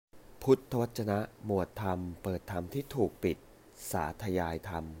พุทธวจนะหมวดธรรมเปิดธรรมที่ถูกปิดสาธยาย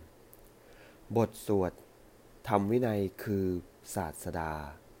ธรรมบทสวดธรรมวินัยคือศาสดา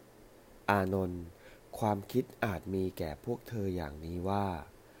อานนท์ความคิดอาจมีแก่พวกเธออย่างนี้ว่า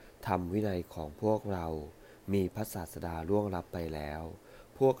ธรรมวินัยของพวกเรามีพระศาสดาล่วงลับไปแล้ว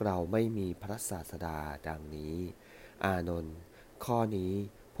พวกเราไม่มีพระศาสดาดังนี้อานนท์ข้อนี้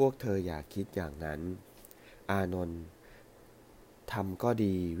พวกเธออย่าคิดอย่างนั้นอานนท์ธรรมก็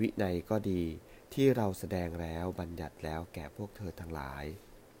ดีวินัยก็ดีที่เราแสดงแล้วบัญญัติแล้วแก่พวกเธอทั้งหลาย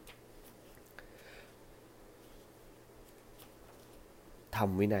ธรรม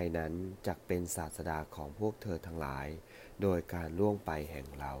วินัยนั้นจักเป็นศาสดาของพวกเธอทั้งหลายโดยการล่วงไปแห่ง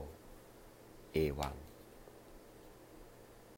เราเอวัง